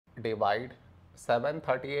divide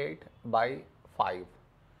 738 by 5.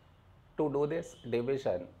 To do this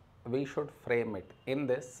division, we should frame it in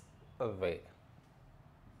this way.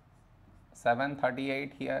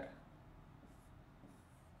 738 here,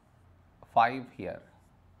 5 here.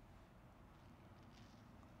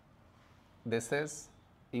 This is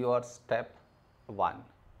your step 1.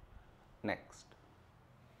 Next,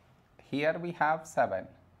 here we have 7,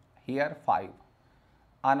 here 5.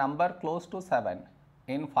 A number close to 7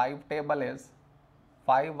 in 5 table is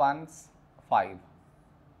 5 ones 5.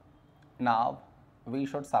 Now we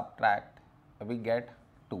should subtract, we get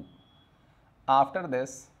 2. After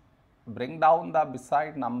this, bring down the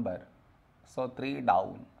beside number, so 3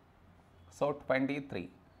 down, so 23.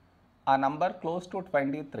 A number close to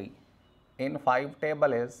 23 in 5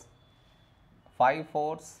 table is 5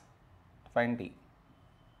 fours 20.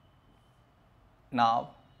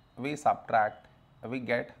 Now we subtract, we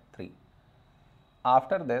get 3.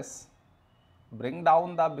 After this, bring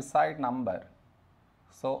down the beside number,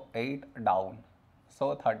 so 8 down,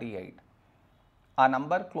 so 38. A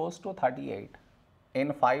number close to 38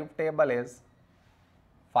 in 5 table is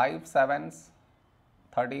 5 sevens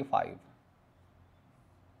 35.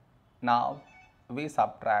 Now we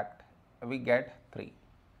subtract, we get 3.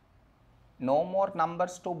 No more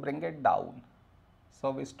numbers to bring it down,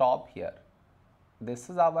 so we stop here. This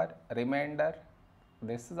is our remainder,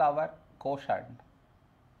 this is our quotient.